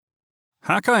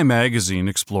Hakai Magazine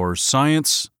explores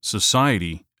science,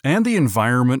 society, and the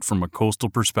environment from a coastal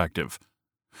perspective.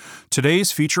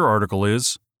 Today's feature article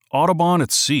is Audubon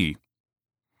at Sea.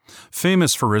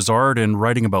 Famous for his art and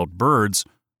writing about birds,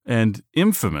 and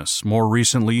infamous more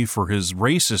recently for his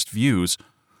racist views,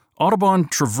 Audubon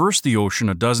traversed the ocean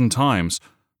a dozen times,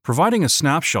 providing a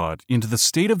snapshot into the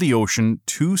state of the ocean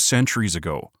 2 centuries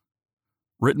ago.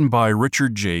 Written by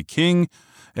Richard J. King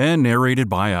and narrated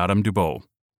by Adam Dubow.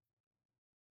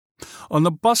 On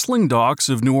the bustling docks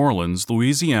of New Orleans,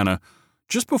 Louisiana,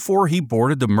 just before he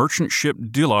boarded the merchant ship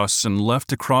Delos and left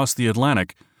to cross the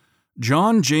Atlantic,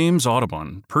 John James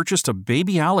Audubon purchased a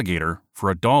baby alligator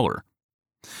for $1.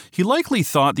 He likely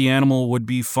thought the animal would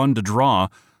be fun to draw,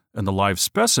 and the live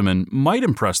specimen might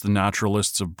impress the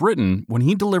naturalists of Britain when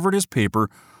he delivered his paper,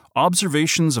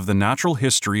 Observations of the Natural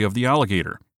History of the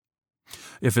Alligator.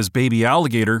 If his baby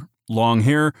alligator, long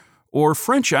hair, or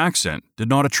French accent did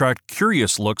not attract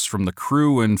curious looks from the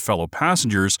crew and fellow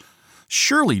passengers,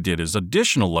 surely did his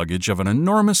additional luggage of an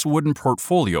enormous wooden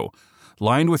portfolio,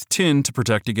 lined with tin to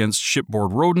protect against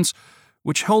shipboard rodents,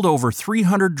 which held over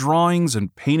 300 drawings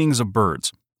and paintings of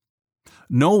birds.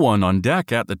 No one on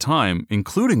deck at the time,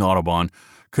 including Audubon,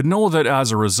 could know that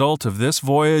as a result of this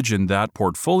voyage and that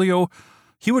portfolio,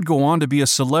 he would go on to be a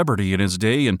celebrity in his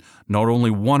day and not only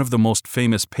one of the most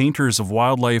famous painters of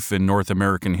wildlife in North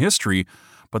American history,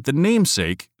 but the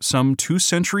namesake, some 2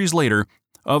 centuries later,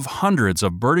 of hundreds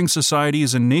of birding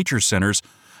societies and nature centers,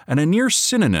 and a near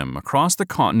synonym across the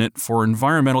continent for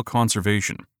environmental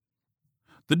conservation.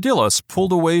 The Delos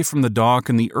pulled away from the dock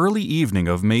in the early evening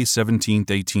of May 17,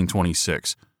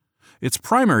 1826. Its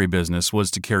primary business was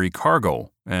to carry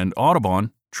cargo, and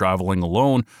Audubon, traveling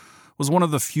alone, was one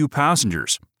of the few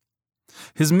passengers.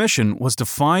 His mission was to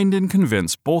find and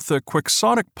convince both a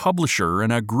quixotic publisher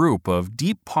and a group of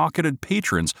deep-pocketed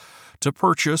patrons to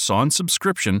purchase on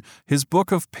subscription his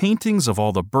book of paintings of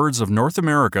all the birds of North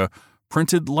America,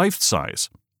 printed life-size.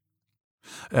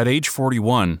 At age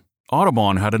 41,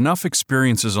 Audubon had enough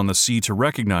experiences on the sea to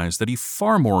recognize that he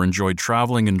far more enjoyed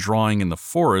traveling and drawing in the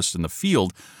forest and the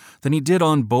field than he did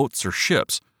on boats or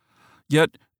ships.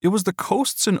 Yet, it was the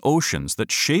coasts and oceans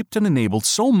that shaped and enabled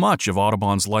so much of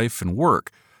Audubon's life and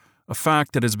work, a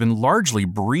fact that has been largely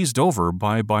breezed over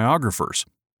by biographers.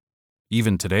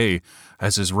 Even today,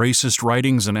 as his racist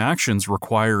writings and actions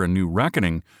require a new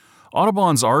reckoning,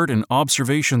 Audubon's art and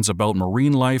observations about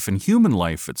marine life and human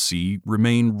life at sea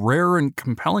remain rare and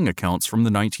compelling accounts from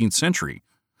the 19th century,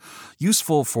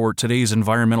 useful for today's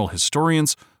environmental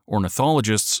historians,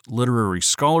 ornithologists, literary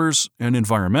scholars, and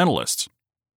environmentalists.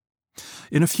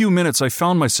 In a few minutes, I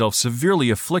found myself severely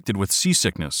afflicted with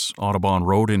seasickness, Audubon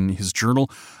wrote in his journal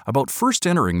about first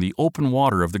entering the open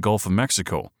water of the Gulf of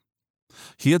Mexico.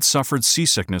 He had suffered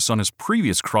seasickness on his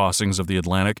previous crossings of the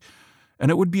Atlantic, and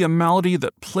it would be a malady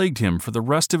that plagued him for the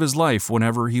rest of his life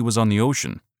whenever he was on the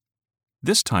ocean.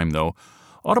 This time, though,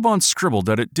 Audubon scribbled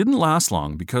that it didn't last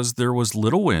long because there was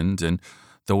little wind, and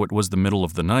though it was the middle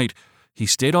of the night, he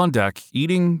stayed on deck,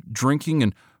 eating, drinking,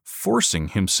 and forcing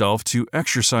himself to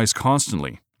exercise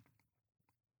constantly.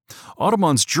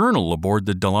 Audubon's journal aboard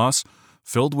the Delos,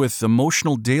 filled with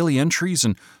emotional daily entries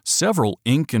and several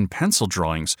ink and pencil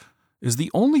drawings, is the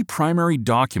only primary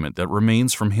document that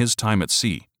remains from his time at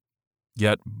sea.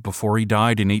 Yet, before he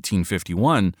died in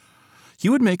 1851, he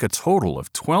would make a total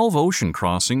of 12 ocean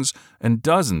crossings and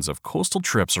dozens of coastal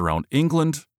trips around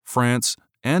England, France,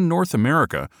 and North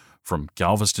America, from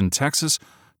Galveston, Texas,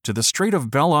 to the Strait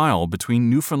of Belle Isle between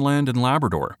Newfoundland and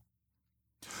Labrador.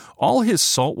 All his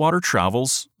saltwater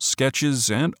travels,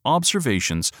 sketches, and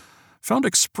observations found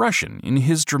expression in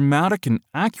his dramatic and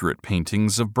accurate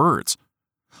paintings of birds.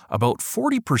 About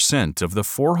 40% of the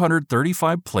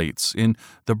 435 plates in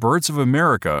The Birds of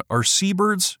America are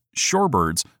seabirds,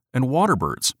 shorebirds, and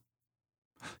waterbirds.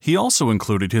 He also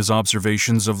included his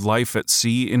observations of life at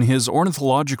sea in his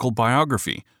ornithological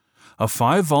biography, a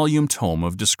 5-volume tome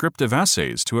of descriptive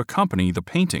essays to accompany the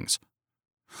paintings.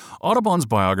 Audubon's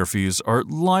biographies are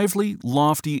lively,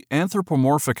 lofty,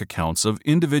 anthropomorphic accounts of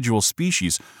individual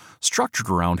species structured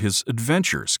around his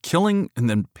adventures, killing and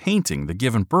then painting the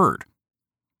given bird.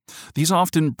 These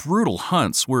often brutal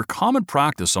hunts were common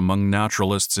practice among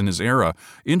naturalists in his era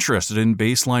interested in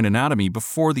baseline anatomy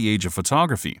before the age of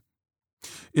photography.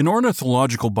 In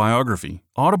ornithological biography,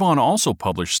 Audubon also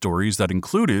published stories that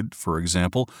included, for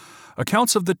example,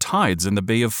 accounts of the tides in the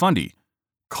Bay of Fundy,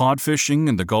 cod fishing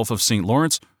in the Gulf of St.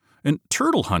 Lawrence, and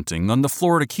turtle hunting on the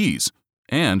Florida Keys,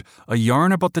 and a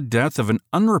yarn about the death of an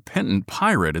unrepentant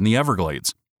pirate in the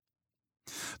Everglades.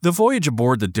 The voyage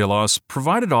aboard the Delos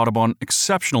provided Audubon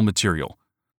exceptional material.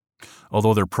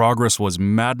 Although their progress was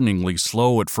maddeningly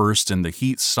slow at first and the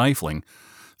heat stifling,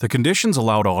 the conditions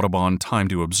allowed Audubon time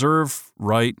to observe,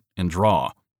 write, and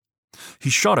draw. He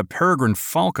shot a peregrine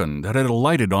falcon that had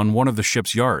alighted on one of the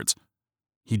ship's yards.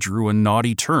 He drew a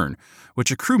naughty tern,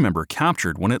 which a crew member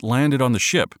captured when it landed on the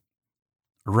ship.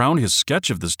 Around his sketch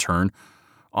of this tern,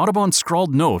 Audubon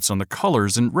scrawled notes on the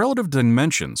colors and relative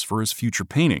dimensions for his future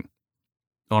painting.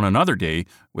 On another day,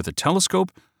 with a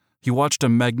telescope, he watched a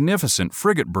magnificent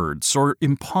frigate bird soar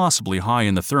impossibly high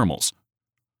in the thermals.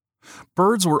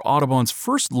 Birds were Audubon's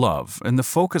first love and the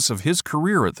focus of his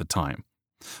career at the time,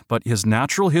 but his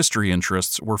natural history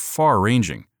interests were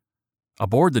far-ranging.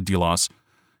 Aboard the Delos,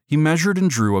 he measured and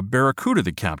drew a barracuda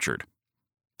they captured.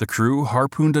 The crew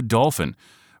harpooned a dolphin,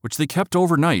 which they kept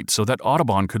overnight so that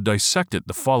Audubon could dissect it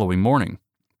the following morning.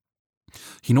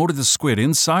 He noted the squid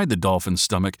inside the dolphin's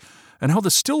stomach and how the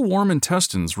still warm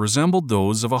intestines resembled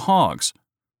those of a hog's.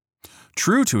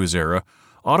 True to his era,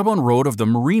 Audubon wrote of the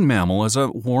marine mammal as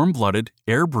a warm-blooded,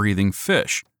 air-breathing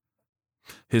fish.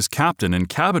 His captain and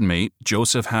cabin mate,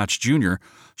 Joseph Hatch Jr.,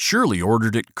 surely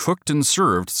ordered it cooked and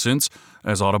served since,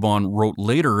 as Audubon wrote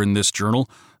later in this journal,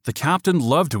 the captain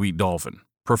loved to eat dolphin,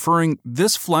 preferring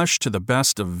this flesh to the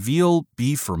best of veal,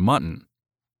 beef, or mutton.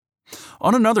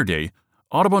 On another day,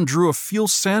 Audubon drew a Field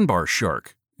sandbar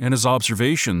shark, and his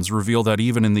observations reveal that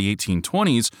even in the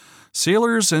 1820s,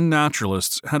 sailors and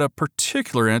naturalists had a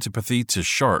particular antipathy to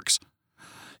sharks.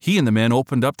 He and the men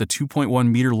opened up the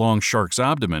 2.1-meter-long shark's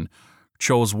abdomen,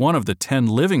 chose one of the 10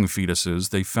 living fetuses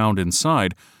they found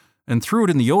inside, and threw it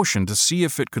in the ocean to see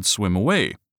if it could swim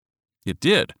away. It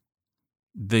did.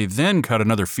 They then cut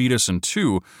another fetus in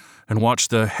two and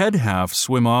watched the head half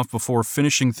swim off before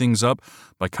finishing things up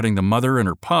by cutting the mother and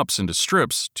her pups into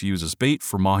strips to use as bait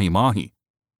for mahi-mahi.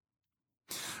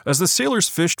 As the sailors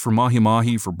fished for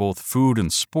mahi-mahi for both food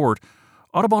and sport,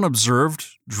 Audubon observed,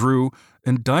 drew,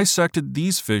 and dissected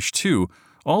these fish too,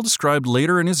 all described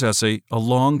later in his essay, A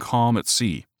Long Calm at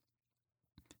Sea.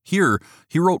 Here,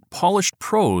 he wrote polished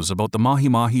prose about the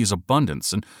mahi-mahi's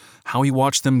abundance and how he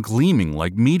watched them gleaming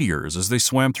like meteors as they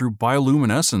swam through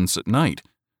bioluminescence at night.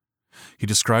 He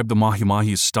described the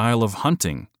mahi-mahi's style of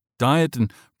hunting, diet,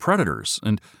 and predators,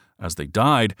 and, as they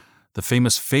died, the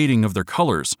famous fading of their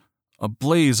colors, a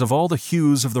blaze of all the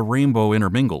hues of the rainbow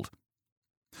intermingled.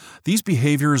 These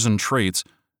behaviors and traits,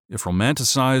 if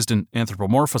romanticized and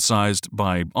anthropomorphized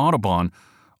by Audubon,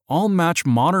 all match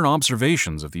modern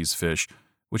observations of these fish,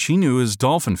 which he knew as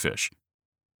dolphin fish.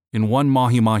 In one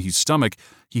mahi-mahi's stomach,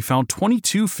 he found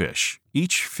 22 fish,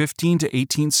 each 15 to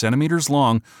 18 centimeters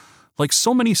long, like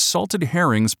so many salted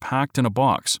herrings packed in a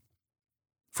box.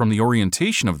 From the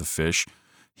orientation of the fish,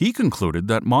 he concluded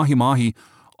that mahi-mahi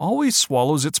always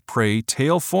swallows its prey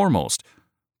tail foremost,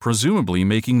 presumably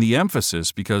making the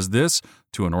emphasis because this,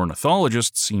 to an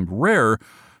ornithologist, seemed rare,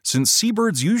 since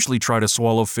seabirds usually try to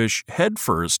swallow fish head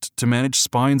first to manage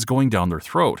spines going down their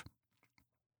throat.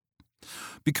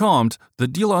 Becalmed, the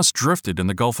Delos drifted in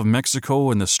the Gulf of Mexico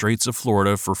and the Straits of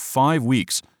Florida for 5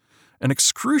 weeks, an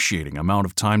excruciating amount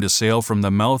of time to sail from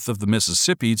the mouth of the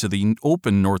Mississippi to the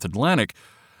open North Atlantic,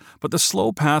 but the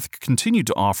slow path continued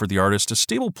to offer the artist a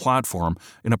stable platform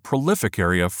in a prolific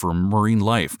area for marine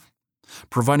life,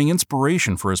 providing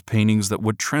inspiration for his paintings that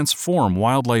would transform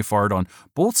wildlife art on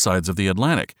both sides of the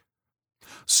Atlantic.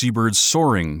 Seabirds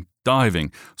soaring,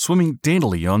 diving, swimming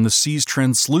daintily on the sea's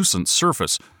translucent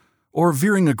surface, or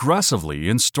veering aggressively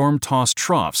in storm-tossed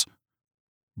troughs.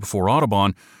 Before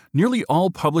Audubon, nearly all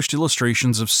published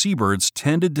illustrations of seabirds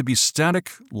tended to be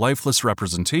static, lifeless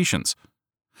representations.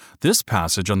 This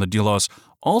passage on the Delos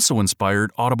also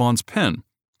inspired Audubon's pen.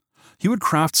 He would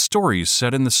craft stories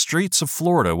set in the Straits of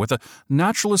Florida with a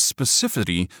naturalist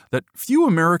specificity that few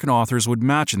American authors would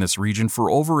match in this region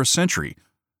for over a century,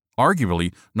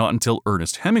 arguably not until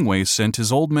Ernest Hemingway sent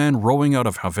his Old Man Rowing out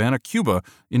of Havana, Cuba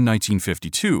in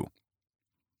 1952.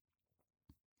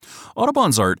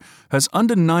 Audubon's art has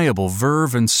undeniable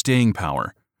verve and staying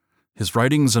power. His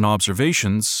writings and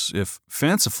observations, if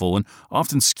fanciful and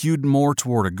often skewed more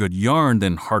toward a good yarn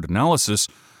than hard analysis,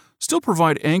 still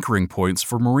provide anchoring points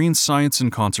for marine science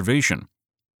and conservation.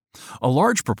 A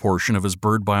large proportion of his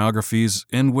bird biographies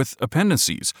end with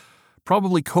appendices,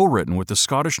 probably co-written with the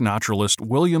Scottish naturalist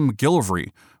William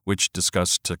McGillivray, which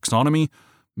discuss taxonomy,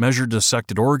 measure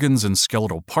dissected organs and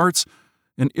skeletal parts,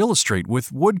 and illustrate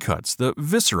with woodcuts the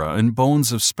viscera and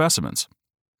bones of specimens.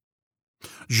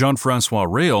 Jean-François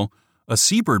Rail, a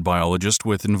seabird biologist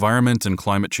with Environment and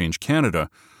Climate Change Canada,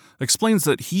 explains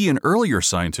that he and earlier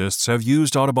scientists have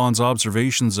used Audubon's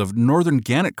observations of northern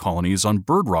gannet colonies on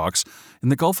bird rocks in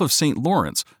the Gulf of St.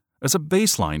 Lawrence as a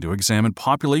baseline to examine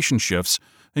population shifts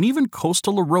and even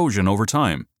coastal erosion over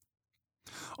time.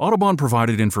 Audubon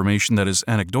provided information that is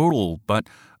anecdotal, but,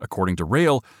 according to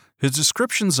Rail, his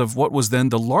descriptions of what was then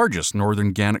the largest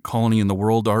northern gannet colony in the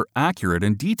world are accurate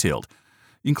and detailed,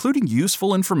 including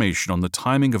useful information on the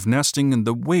timing of nesting and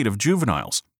the weight of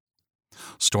juveniles.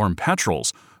 Storm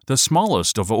petrels, the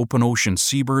smallest of open ocean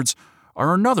seabirds,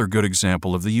 are another good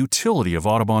example of the utility of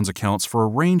Audubon's accounts for a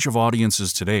range of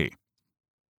audiences today.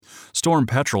 Storm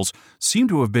petrels seem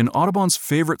to have been Audubon's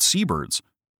favorite seabirds.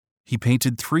 He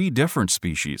painted 3 different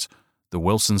species: the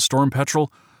Wilson storm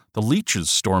petrel, the Leach's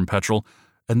storm petrel,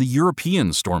 and the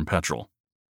European storm petrel.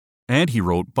 And he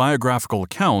wrote biographical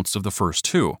accounts of the first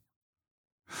 2.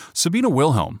 Sabina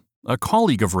Wilhelm, a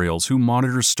colleague of Rail's who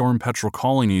monitors storm petrel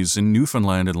colonies in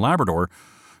Newfoundland and Labrador,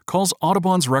 calls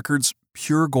Audubon's records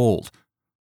pure gold.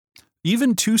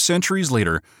 Even 2 centuries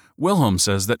later, Wilhelm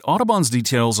says that Audubon's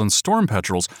details on storm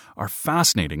petrels are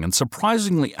fascinating and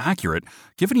surprisingly accurate,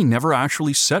 given he never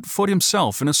actually set foot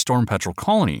himself in a storm petrel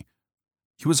colony.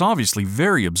 He was obviously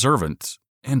very observant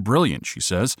and brilliant, she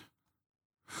says.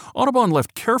 Audubon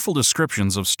left careful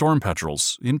descriptions of storm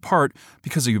petrels, in part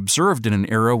because he observed in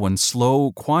an era when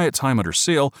slow, quiet time under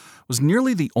sail was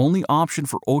nearly the only option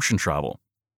for ocean travel.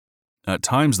 At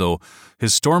times, though,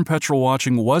 his storm petrel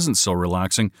watching wasn't so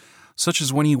relaxing, such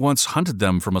as when he once hunted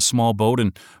them from a small boat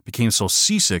and became so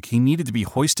seasick he needed to be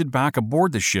hoisted back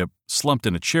aboard the ship, slumped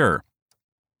in a chair.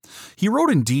 He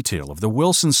wrote in detail of the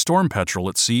Wilson storm petrel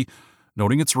at sea,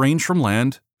 noting its range from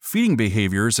land, feeding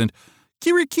behaviors, and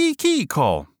kiriki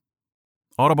call.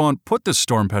 Audubon put the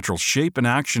storm petrel's shape and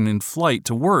action in flight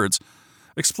to words,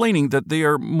 explaining that they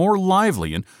are more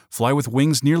lively and fly with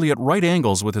wings nearly at right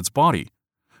angles with its body,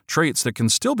 traits that can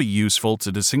still be useful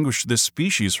to distinguish this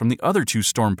species from the other 2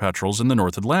 storm petrels in the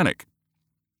North Atlantic.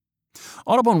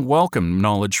 Audubon welcomed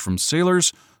knowledge from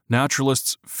sailors,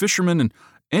 naturalists, fishermen, and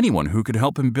anyone who could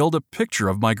help him build a picture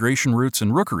of migration routes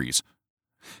and rookeries.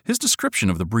 His description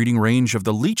of the breeding range of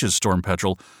the Leach's storm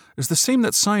petrel is the same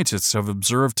that scientists have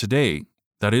observed today,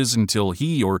 that is, until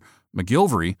he, or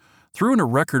McGilvery, threw in a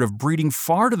record of breeding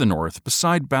far to the north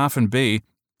beside Baffin Bay,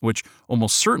 which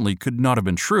almost certainly could not have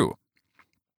been true.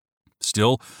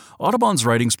 Still, Audubon's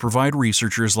writings provide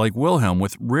researchers like Wilhelm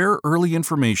with rare early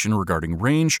information regarding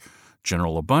range,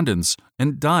 general abundance,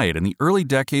 and diet in the early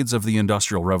decades of the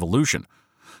Industrial Revolution,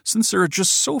 since there are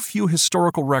just so few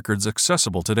historical records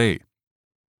accessible today.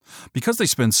 Because they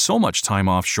spend so much time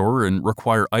offshore and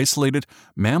require isolated,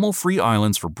 mammal-free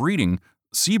islands for breeding,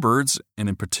 seabirds, and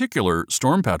in particular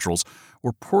storm petrels,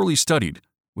 were poorly studied,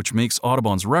 which makes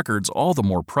Audubon's records all the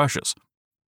more precious.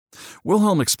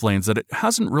 Wilhelm explains that it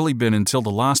hasn't really been until the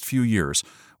last few years,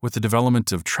 with the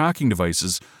development of tracking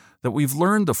devices, that we've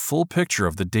learned the full picture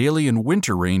of the daily and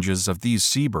winter ranges of these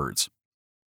seabirds.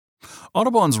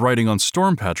 Audubon's writing on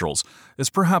storm petrels is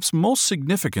perhaps most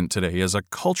significant today as a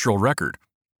cultural record.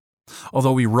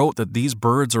 Although he wrote that these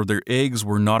birds or their eggs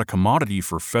were not a commodity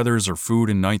for feathers or food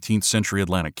in 19th century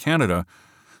Atlantic Canada,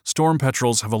 storm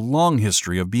petrels have a long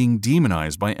history of being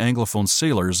demonized by Anglophone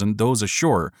sailors and those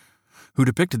ashore, who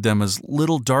depicted them as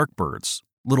little dark birds,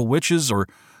 little witches, or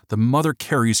the Mother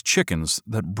Carey's chickens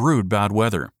that brood bad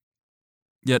weather.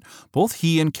 Yet both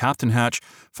he and Captain Hatch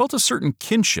felt a certain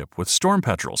kinship with storm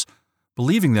petrels,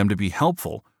 believing them to be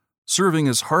helpful, serving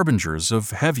as harbingers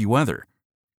of heavy weather.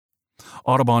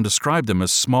 Audubon described them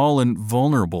as small and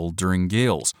vulnerable during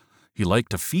gales. He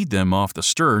liked to feed them off the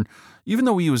stern, even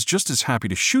though he was just as happy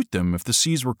to shoot them if the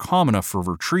seas were calm enough for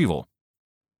retrieval.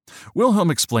 Wilhelm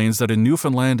explains that in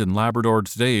Newfoundland and Labrador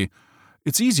today,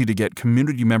 it's easy to get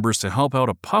community members to help out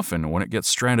a puffin when it gets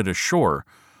stranded ashore,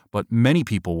 but many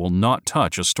people will not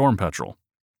touch a storm petrel.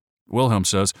 Wilhelm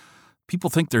says, people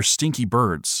think they're stinky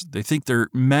birds, they think they're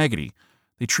maggoty,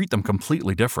 they treat them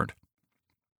completely different.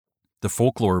 The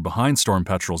folklore behind storm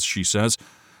petrels, she says,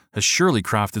 has surely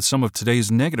crafted some of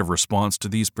today's negative response to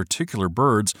these particular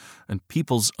birds and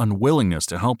people's unwillingness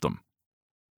to help them.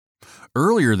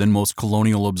 Earlier than most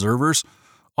colonial observers,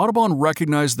 Audubon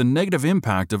recognized the negative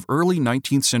impact of early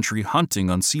 19th century hunting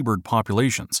on seabird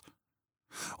populations.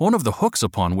 One of the hooks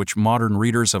upon which modern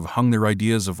readers have hung their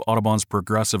ideas of Audubon's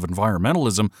progressive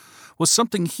environmentalism was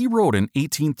something he wrote in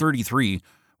 1833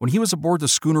 when he was aboard the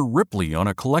schooner Ripley on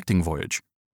a collecting voyage.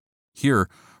 Here,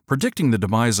 predicting the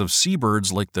demise of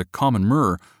seabirds like the common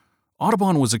murre,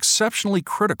 Audubon was exceptionally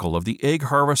critical of the egg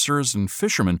harvesters and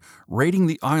fishermen raiding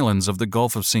the islands of the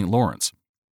Gulf of St. Lawrence.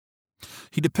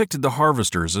 He depicted the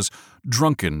harvesters as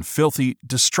drunken, filthy,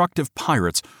 destructive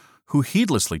pirates who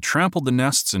heedlessly trampled the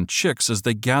nests and chicks as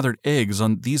they gathered eggs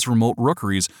on these remote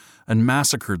rookeries and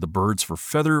massacred the birds for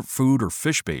feather, food, or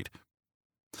fish bait.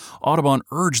 Audubon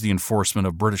urged the enforcement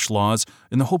of British laws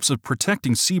in the hopes of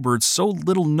protecting seabirds so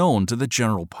little known to the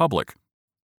general public.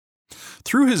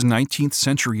 Through his 19th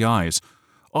century eyes,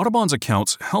 Audubon's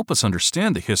accounts help us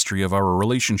understand the history of our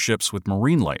relationships with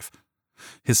marine life.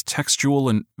 His textual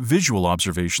and visual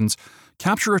observations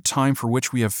capture a time for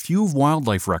which we have few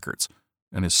wildlife records,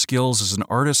 and his skills as an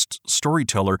artist,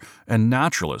 storyteller, and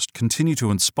naturalist continue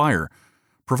to inspire,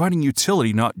 providing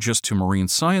utility not just to marine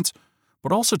science,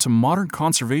 but also to modern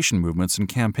conservation movements and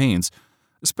campaigns,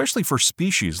 especially for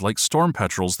species like storm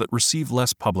petrels that receive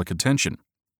less public attention.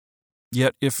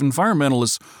 Yet, if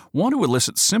environmentalists want to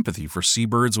elicit sympathy for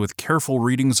seabirds with careful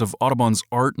readings of Audubon's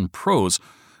art and prose,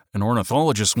 and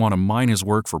ornithologists want to mine his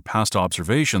work for past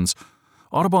observations,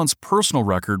 Audubon's personal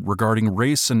record regarding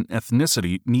race and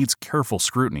ethnicity needs careful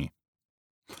scrutiny.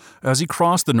 As he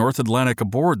crossed the North Atlantic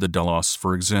aboard the Delos,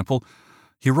 for example,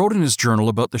 he wrote in his journal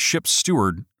about the ship's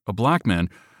steward, a black man,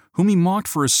 whom he mocked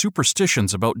for his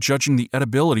superstitions about judging the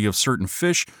edibility of certain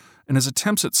fish and his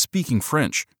attempts at speaking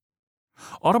French.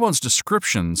 Audubon's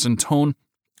descriptions and tone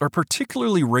are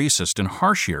particularly racist and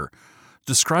harsh here,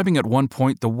 describing at one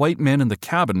point the white men in the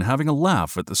cabin having a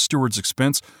laugh at the steward's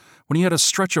expense when he had a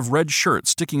stretch of red shirt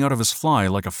sticking out of his fly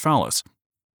like a phallus.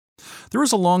 There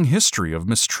is a long history of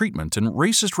mistreatment and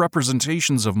racist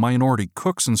representations of minority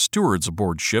cooks and stewards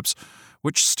aboard ships,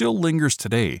 which still lingers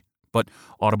today, but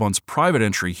Audubon's private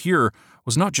entry here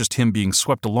was not just him being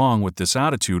swept along with this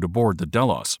attitude aboard the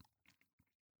Delos.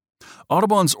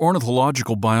 Audubon's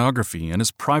ornithological biography and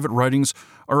his private writings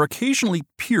are occasionally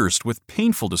pierced with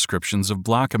painful descriptions of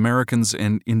Black Americans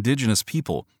and indigenous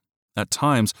people, at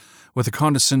times with a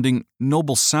condescending,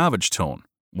 noble savage tone,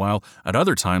 while at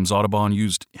other times Audubon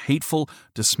used hateful,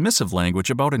 dismissive language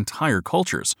about entire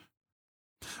cultures.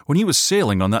 When he was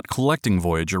sailing on that collecting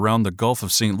voyage around the Gulf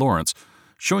of St. Lawrence,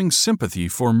 showing sympathy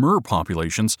for Mer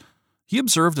populations, he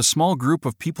observed a small group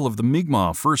of people of the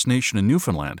Mi'kmaq First Nation in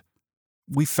Newfoundland.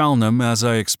 "We found them, as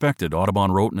I expected,"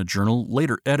 Audubon wrote in a journal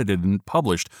later edited and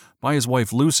published by his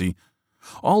wife Lucy,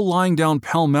 "all lying down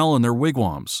pell-mell in their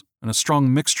wigwams, and a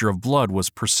strong mixture of blood was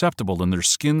perceptible in their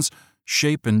skins,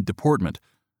 shape, and deportment.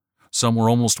 Some were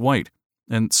almost white,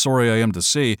 and sorry I am to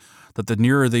say that the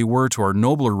nearer they were to our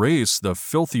nobler race, the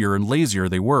filthier and lazier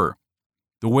they were.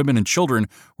 The women and children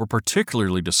were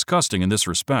particularly disgusting in this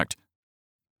respect."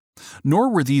 Nor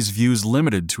were these views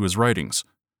limited to his writings.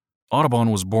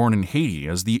 Audubon was born in Haiti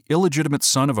as the illegitimate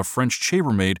son of a French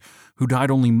chambermaid who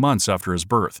died only months after his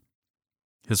birth.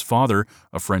 His father,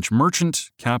 a French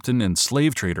merchant, captain, and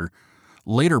slave trader,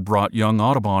 later brought young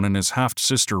Audubon and his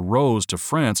half-sister Rose to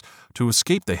France to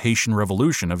escape the Haitian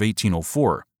Revolution of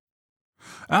 1804.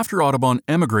 After Audubon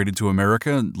emigrated to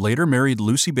America and later married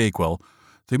Lucy Bakewell,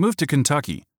 they moved to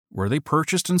Kentucky, where they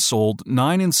purchased and sold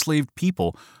 9 enslaved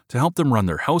people to help them run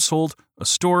their household, a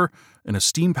store, and a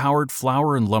steam-powered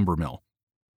flour and lumber mill.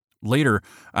 Later,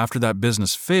 after that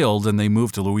business failed and they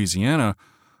moved to Louisiana,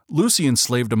 Lucy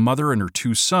enslaved a mother and her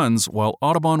 2 sons while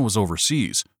Audubon was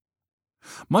overseas.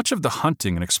 Much of the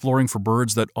hunting and exploring for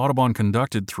birds that Audubon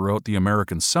conducted throughout the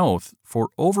American South for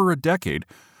over a decade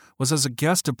was as a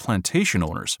guest of plantation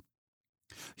owners.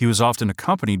 He was often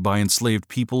accompanied by enslaved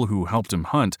people who helped him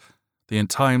hunt. They at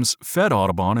times fed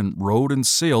Audubon and rode and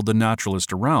sailed the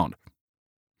naturalist around.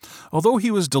 Although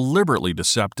he was deliberately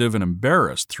deceptive and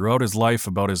embarrassed throughout his life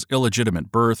about his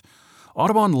illegitimate birth,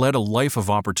 Audubon led a life of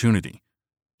opportunity.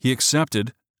 He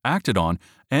accepted, acted on,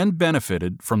 and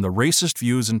benefited from the racist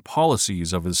views and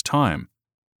policies of his time.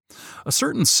 A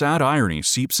certain sad irony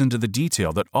seeps into the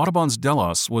detail that Audubon's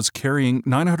Delos was carrying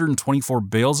 924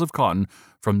 bales of cotton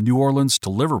from New Orleans to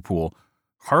Liverpool,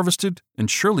 harvested and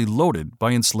surely loaded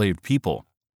by enslaved people.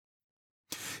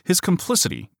 His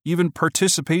complicity, even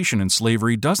participation in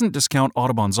slavery, doesn't discount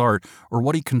Audubon's art or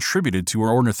what he contributed to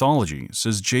ornithology,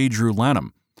 says J. Drew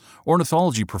Lanham,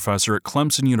 ornithology professor at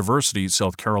Clemson University,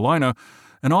 South Carolina,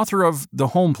 and author of The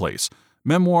Home Place,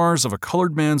 Memoirs of a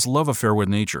Colored Man's Love Affair with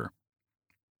Nature.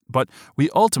 But we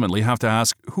ultimately have to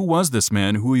ask, who was this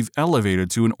man who we've elevated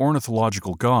to an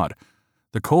ornithological god?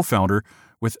 The co-founder,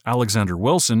 with Alexander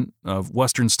Wilson, of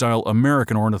Western-style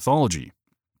American ornithology.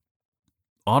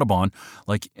 Audubon,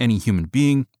 like any human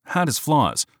being, had his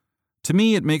flaws. To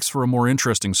me, it makes for a more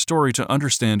interesting story to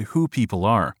understand who people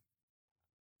are.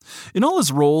 In all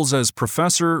his roles as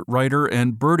professor, writer,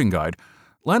 and birding guide,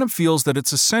 Lanham feels that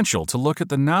it's essential to look at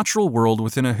the natural world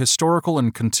within a historical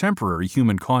and contemporary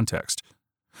human context.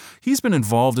 He's been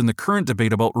involved in the current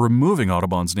debate about removing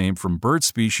Audubon's name from bird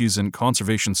species and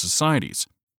conservation societies.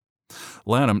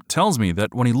 Lanham tells me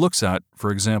that when he looks at,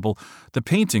 for example, the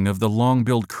painting of the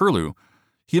long-billed curlew,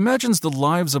 he imagines the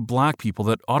lives of black people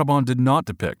that Audubon did not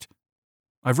depict.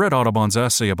 I've read Audubon's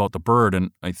essay about the bird,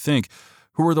 and I think,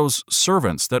 who were those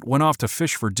servants that went off to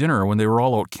fish for dinner when they were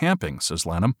all out camping, says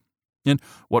Lanham. and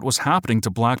what was happening to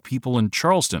black people in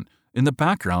Charleston in the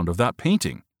background of that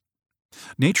painting.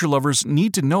 Nature lovers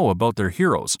need to know about their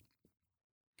heroes.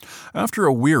 After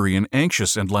a weary and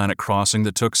anxious Atlantic crossing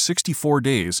that took 64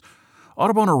 days,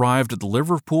 Audubon arrived at the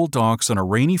Liverpool docks on a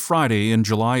rainy Friday in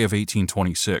July of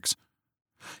 1826.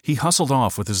 He hustled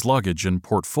off with his luggage and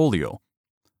portfolio.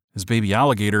 His baby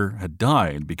alligator had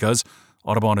died because,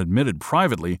 Audubon admitted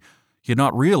privately, he had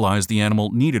not realized the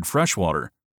animal needed fresh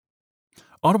water.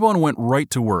 Audubon went right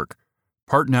to work,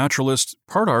 part naturalist,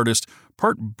 part artist,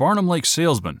 part Barnum Lake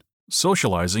salesman,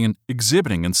 socializing and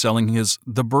exhibiting and selling his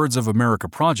The Birds of America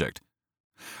project.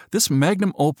 This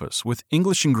magnum opus with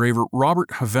English engraver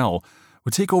Robert Havell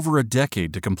would take over a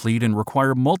decade to complete and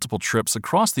require multiple trips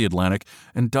across the Atlantic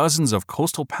and dozens of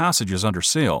coastal passages under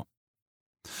sail.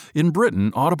 In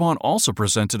Britain, Audubon also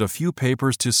presented a few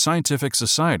papers to scientific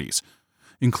societies,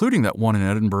 including that one in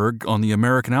Edinburgh on the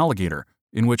American alligator,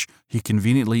 in which he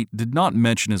conveniently did not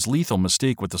mention his lethal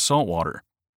mistake with the saltwater.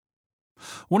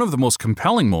 One of the most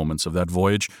compelling moments of that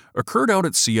voyage occurred out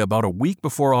at sea about a week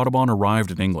before Audubon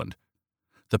arrived in England.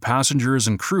 The passengers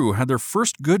and crew had their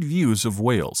first good views of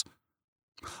whales.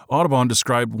 Audubon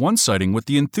described one sighting with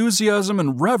the enthusiasm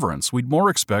and reverence we'd more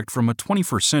expect from a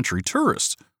 21st century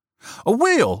tourist. "A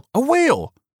whale! A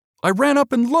whale! I ran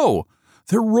up and lo!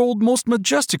 There rolled most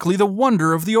majestically the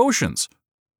wonder of the oceans."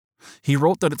 He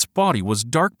wrote that its body was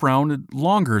dark brown and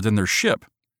longer than their ship.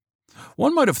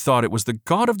 "One might have thought it was the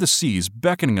god of the seas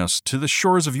beckoning us to the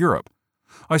shores of Europe.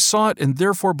 I saw it and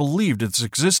therefore believed its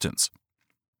existence."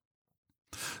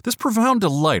 This profound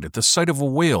delight at the sight of a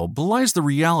whale belies the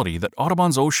reality that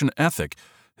Audubon's ocean ethic,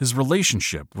 his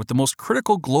relationship with the most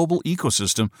critical global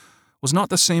ecosystem, was not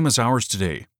the same as ours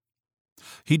today.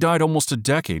 He died almost a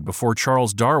decade before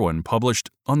Charles Darwin published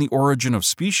On the Origin of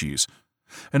Species,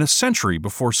 and a century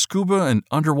before scuba and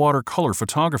underwater color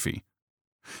photography.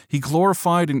 He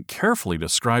glorified and carefully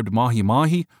described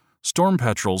mahi-mahi, storm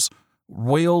petrels,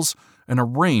 whales, and a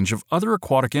range of other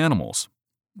aquatic animals.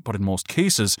 But in most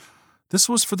cases, this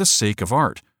was for the sake of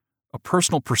art, a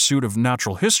personal pursuit of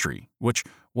natural history, which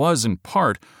was, in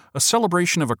part, a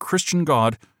celebration of a Christian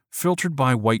God filtered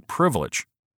by white privilege.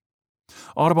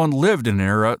 Audubon lived in an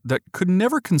era that could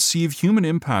never conceive human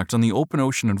impact on the open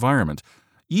ocean environment,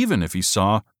 even if he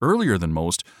saw, earlier than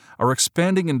most, our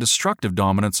expanding and destructive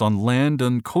dominance on land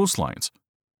and coastlines.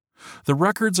 The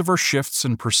records of our shifts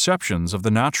and perceptions of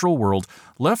the natural world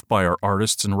left by our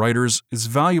artists and writers is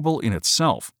valuable in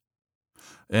itself.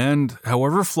 And,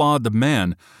 however flawed the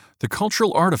man, the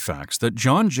cultural artifacts that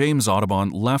John James Audubon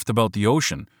left about the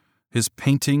ocean, his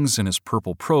paintings and his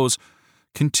purple prose,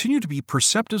 continue to be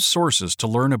perceptive sources to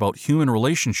learn about human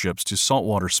relationships to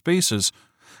saltwater spaces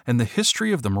and the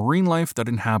history of the marine life that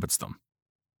inhabits them.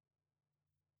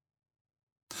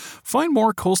 Find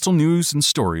more coastal news and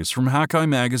stories from Hakai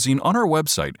Magazine on our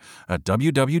website at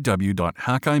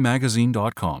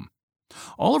www.hakaimagazine.com.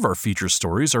 All of our feature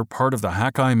stories are part of the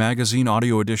Hakai Magazine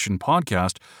Audio Edition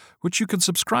podcast, which you can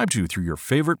subscribe to through your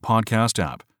favorite podcast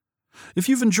app. If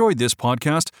you've enjoyed this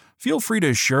podcast, feel free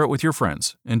to share it with your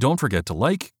friends, and don't forget to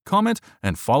like, comment,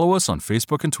 and follow us on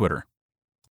Facebook and Twitter.